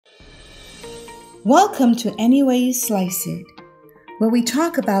Welcome to Any Way You Slice It, where we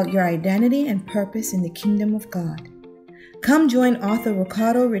talk about your identity and purpose in the kingdom of God. Come join author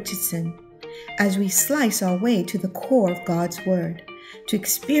Ricardo Richardson as we slice our way to the core of God's Word to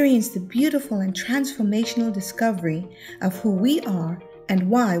experience the beautiful and transformational discovery of who we are and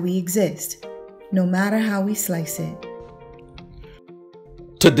why we exist, no matter how we slice it.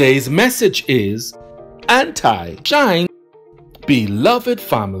 Today's message is anti-shine. Beloved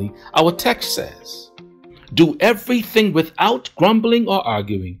family, our text says, do everything without grumbling or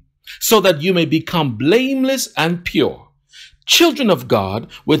arguing, so that you may become blameless and pure, children of God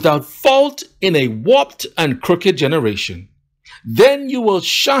without fault in a warped and crooked generation. Then you will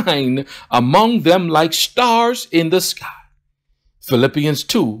shine among them like stars in the sky. Philippians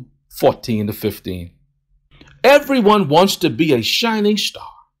 2:14-15. Everyone wants to be a shining star.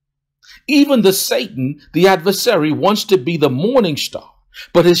 Even the Satan, the adversary, wants to be the morning star,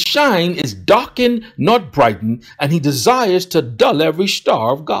 but his shine is darkened, not brightened, and he desires to dull every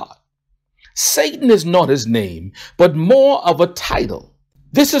star of God. Satan is not his name, but more of a title.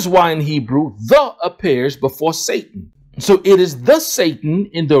 This is why in Hebrew, the appears before Satan. So it is the Satan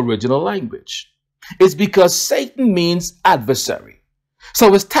in the original language. It's because Satan means adversary.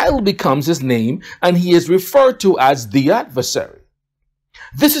 So his title becomes his name, and he is referred to as the adversary.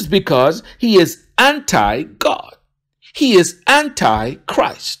 This is because he is anti-God. He is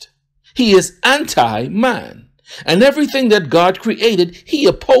anti-Christ. He is anti-man. And everything that God created, he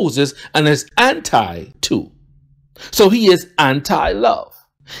opposes and is anti-to. So he is anti-love.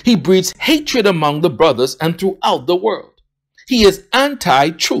 He breeds hatred among the brothers and throughout the world. He is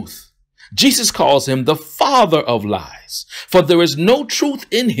anti-truth. Jesus calls him the father of lies, for there is no truth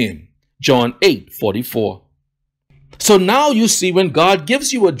in him. John 8:44. So now you see, when God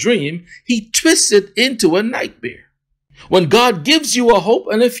gives you a dream, he twists it into a nightmare. When God gives you a hope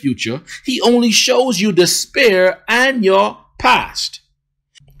and a future, he only shows you despair and your past.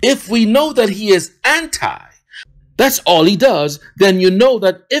 If we know that he is anti, that's all he does, then you know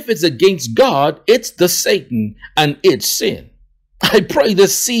that if it's against God, it's the Satan and it's sin. I pray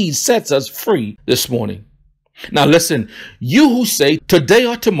this seed sets us free this morning. Now listen, you who say today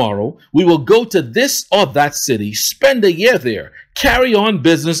or tomorrow we will go to this or that city, spend a year there, carry on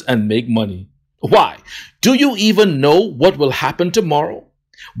business and make money. Why? Do you even know what will happen tomorrow?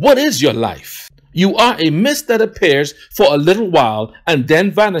 What is your life? You are a mist that appears for a little while and then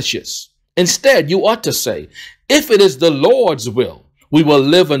vanishes. Instead, you ought to say, if it is the Lord's will, we will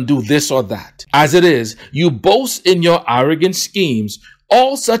live and do this or that. As it is, you boast in your arrogant schemes.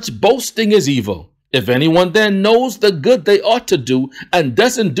 All such boasting is evil. If anyone then knows the good they ought to do and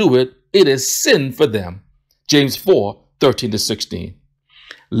doesn't do it, it is sin for them. James 4:13-16.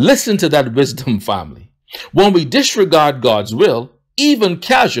 Listen to that wisdom, family. When we disregard God's will, even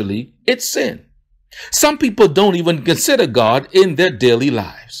casually, it's sin. Some people don't even consider God in their daily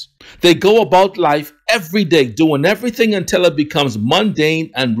lives. They go about life every day doing everything until it becomes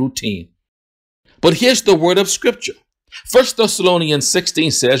mundane and routine. But here's the word of Scripture. 1 Thessalonians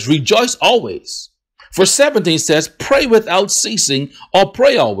 16 says, rejoice always. Verse 17 says, pray without ceasing, or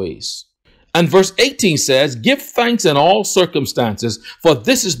pray always. And verse 18 says, give thanks in all circumstances, for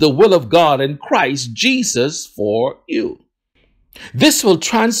this is the will of God in Christ Jesus for you. This will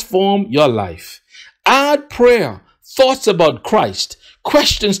transform your life. Add prayer, thoughts about Christ,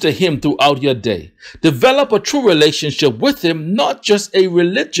 questions to him throughout your day. Develop a true relationship with him, not just a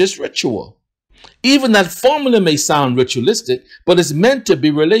religious ritual. Even that formula may sound ritualistic, but it's meant to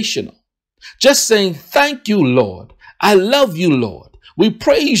be relational. Just saying, thank you, Lord. I love you, Lord. We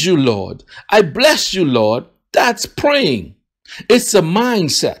praise you, Lord. I bless you, Lord. That's praying. It's a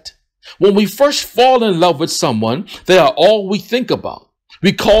mindset. When we first fall in love with someone, they are all we think about.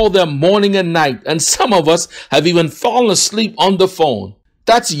 We call them morning and night, and some of us have even fallen asleep on the phone.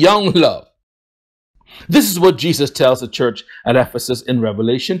 That's young love. This is what Jesus tells the church at Ephesus in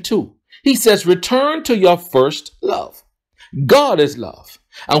Revelation 2. He says, return to your first love. God is love.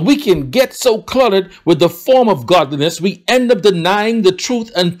 And we can get so cluttered with the form of godliness, we end up denying the truth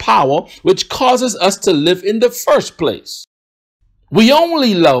and power which causes us to live in the first place. We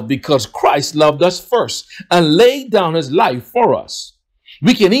only love because Christ loved us first and laid down his life for us.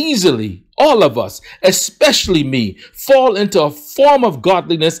 We can easily, all of us, especially me, fall into a form of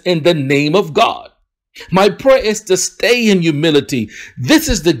godliness in the name of God. My prayer is to stay in humility. This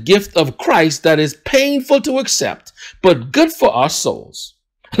is the gift of Christ that is painful to accept, but good for our souls.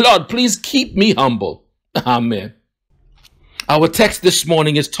 Lord, please keep me humble. Amen. Our text this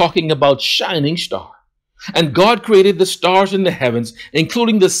morning is talking about shining star. And God created the stars in the heavens,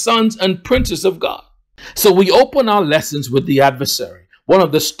 including the sons and princes of God. So we open our lessons with the adversary, one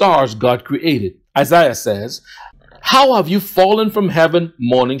of the stars God created. Isaiah says, "How have you fallen from heaven,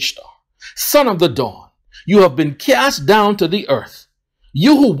 morning star, son of the dawn? You have been cast down to the earth.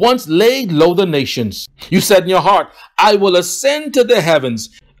 You who once laid low the nations. You said in your heart, I will ascend to the heavens.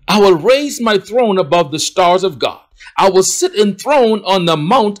 I will raise my throne above the stars of God. I will sit enthroned on the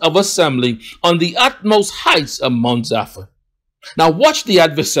mount of assembly, on the utmost heights of Mount Zephyr." Now watch the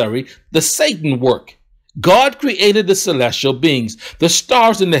adversary, the Satan, work. God created the celestial beings, the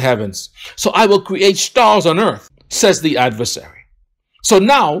stars in the heavens. So I will create stars on earth, says the adversary. So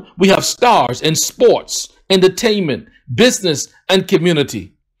now we have stars in sports, entertainment, business, and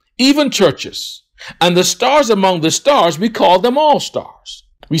community, even churches. And the stars among the stars, we call them all stars.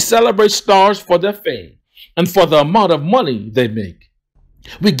 We celebrate stars for their fame and for the amount of money they make.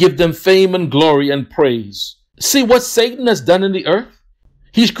 We give them fame and glory and praise. See what Satan has done in the earth?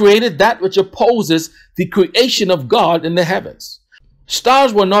 He's created that which opposes the creation of God in the heavens.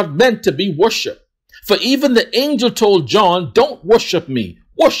 Stars were not meant to be worshipped. For even the angel told John, "Don't worship me,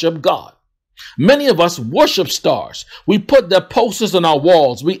 worship God." Many of us worship stars. We put their posters on our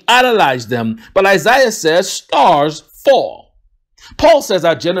walls. We idolize them. But Isaiah says stars fall. Paul says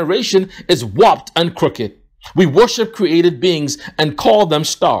our generation is warped and crooked. We worship created beings and call them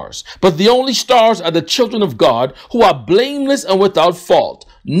stars. But the only stars are the children of God who are blameless and without fault,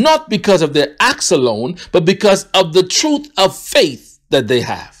 not because of their acts alone, but because of the truth of faith that they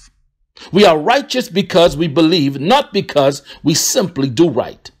have. We are righteous because we believe, not because we simply do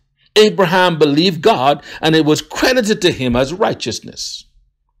right. Abraham believed God, and it was credited to him as righteousness.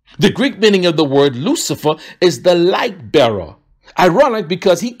 The Greek meaning of the word Lucifer is the light bearer. Ironic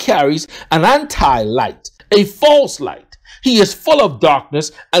because he carries an anti-light, a false light. He is full of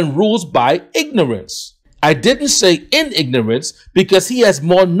darkness and rules by ignorance. I didn't say in ignorance because he has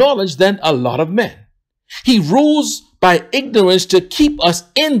more knowledge than a lot of men. He rules by ignorance to keep us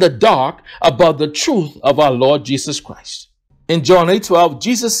in the dark about the truth of our Lord Jesus Christ. In John 8:12,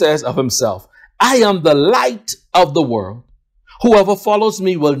 Jesus says of himself, "I am the light of the world. Whoever follows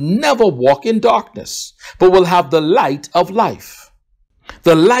me will never walk in darkness, but will have the light of life."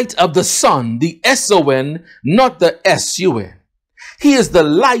 The light of the sun, the S-O-N, not the S-U-N. He is the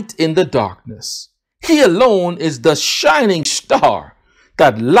light in the darkness. He alone is the shining star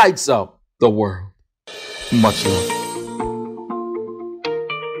that lights up the world. Much love.